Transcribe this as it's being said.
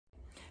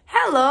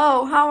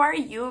Hello, how are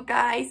you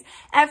guys?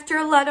 After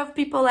a lot of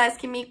people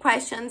asking me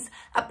questions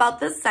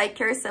about the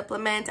sightcare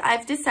supplement,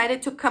 I've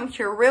decided to come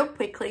here real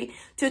quickly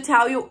to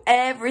tell you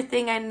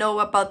everything I know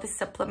about this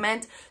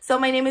supplement. So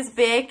my name is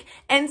Vic,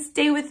 and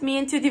stay with me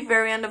until the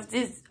very end of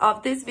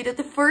this video.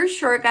 For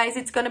sure, guys,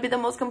 it's gonna be the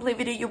most complete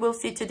video you will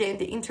see today on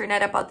the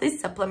internet about this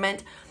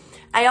supplement.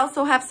 I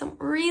also have some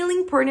really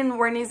important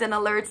warnings and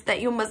alerts that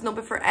you must know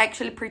before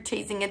actually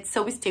purchasing it,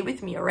 so stay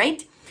with me,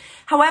 alright?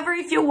 However,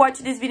 if you watch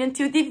this video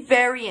until the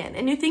very end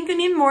and you think you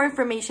need more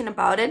information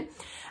about it,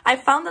 I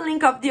found the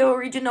link of the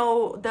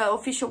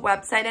official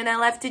website, and I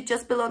left it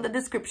just below in the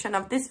description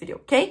of this video,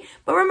 okay?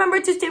 But remember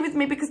to stay with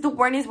me because the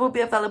warnings will be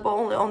available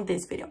only on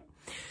this video.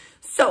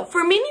 So,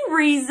 for many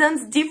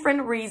reasons,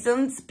 different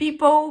reasons,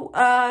 people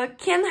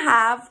can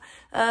have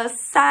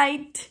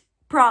sight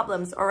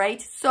problems, all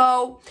right?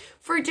 So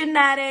for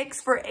genetics,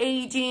 for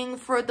aging,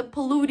 for the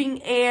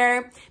polluting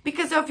air,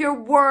 because of your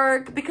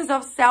work, because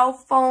of cell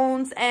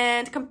phones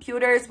and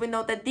computers, we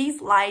know that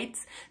these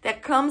lights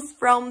that comes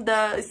from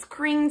the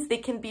screens, they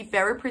can be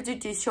very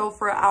prejudicial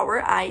for our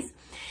eyes.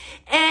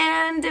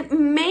 And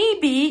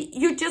maybe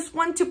you just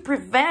want to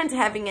prevent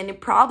having any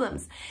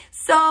problems.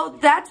 So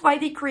that's why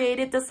they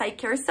created the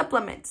sightcare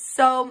supplement.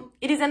 So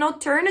it is an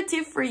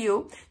alternative for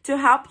you to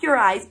help your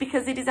eyes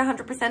because it is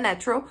 100%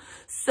 natural.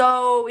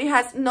 So it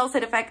has no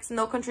side effects,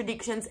 no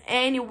contradictions.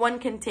 Anyone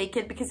can take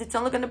it because it's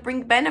only going to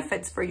bring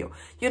benefits for you.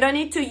 You don't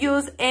need to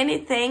use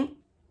anything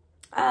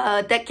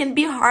that can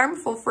be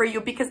harmful for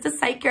you because the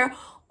sightcare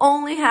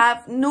only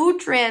have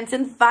nutrients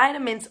and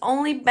vitamins,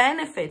 only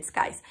benefits,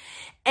 guys.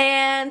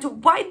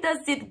 And why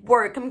does it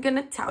work? I'm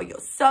gonna tell you.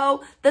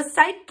 So the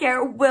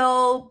sightcare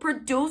will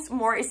produce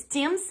more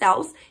stem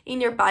cells in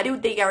your body.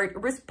 They are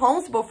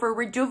responsible for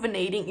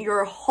rejuvenating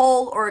your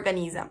whole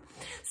organism.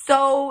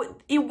 So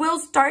it will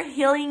start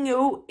healing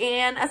you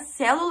in a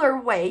cellular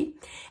way.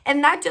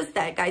 And not just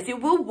that, guys,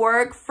 it will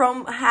work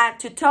from head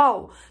to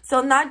toe.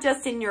 So not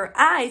just in your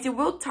eyes, it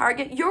will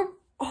target your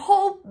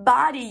whole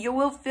body. You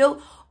will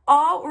feel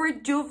all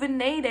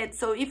rejuvenated.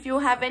 So if you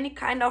have any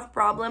kind of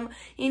problem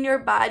in your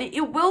body,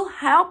 it will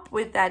help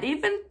with that,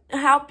 even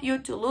help you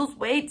to lose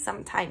weight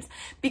sometimes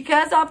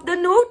because of the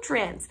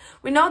nutrients.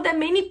 We know that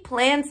many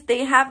plants,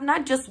 they have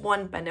not just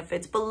one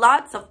benefit but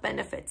lots of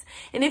benefits,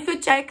 and if you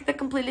check the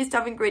complete list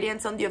of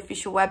ingredients on the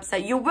official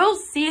website, you will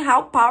see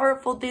how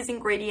powerful these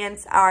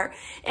ingredients are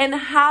and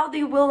how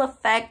they will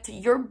affect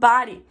your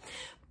body.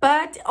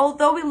 But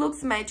although it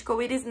looks magical,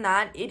 it is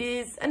not. It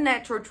is a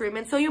natural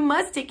treatment. So you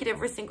must take it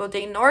every single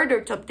day in order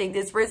to obtain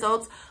these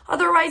results.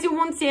 Otherwise, you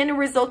won't see any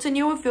results and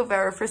you will feel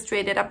very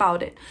frustrated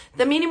about it.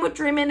 The minimum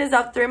treatment is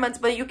of 3 months,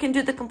 but you can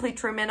do the complete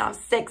treatment of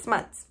 6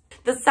 months.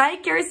 The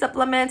sightcare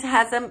supplement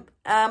has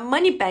a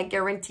money-back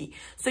guarantee.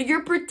 So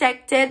you're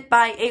protected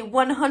by a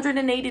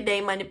 180-day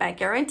money-back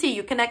guarantee.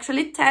 You can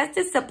actually test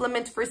this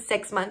supplement for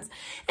 6 months.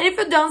 And if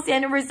you don't see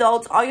any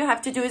results, all you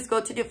have to do is go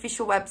to the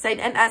official website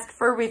and ask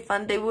for a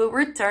refund. They will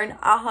return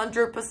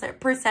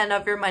 100%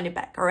 of your money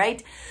back, all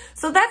right?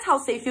 So that's how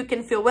safe you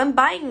can feel when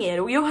buying it.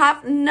 You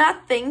have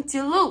nothing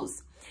to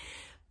lose.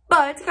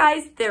 But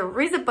guys,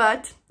 there is a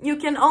but. You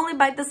can only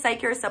buy the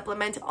sightcare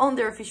supplement on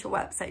their official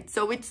website.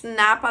 So it's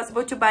not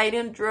possible to buy it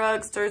in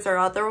drugstores or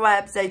other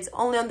websites,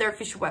 only on their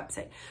official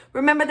website.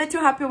 Remember that to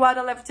help you out,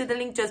 I left you the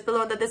link just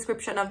below in the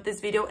description of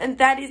this video. And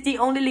that is the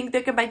only link that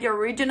you can buy the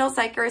original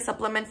sightcare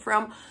supplement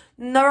from,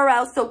 nowhere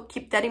else. So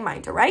keep that in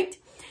mind, alright?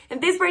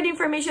 And this great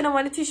information I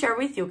wanted to share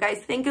with you guys.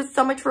 Thank you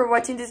so much for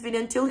watching this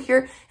video until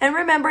here. And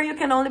remember, you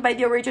can only buy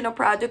the original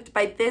product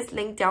by this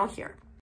link down here.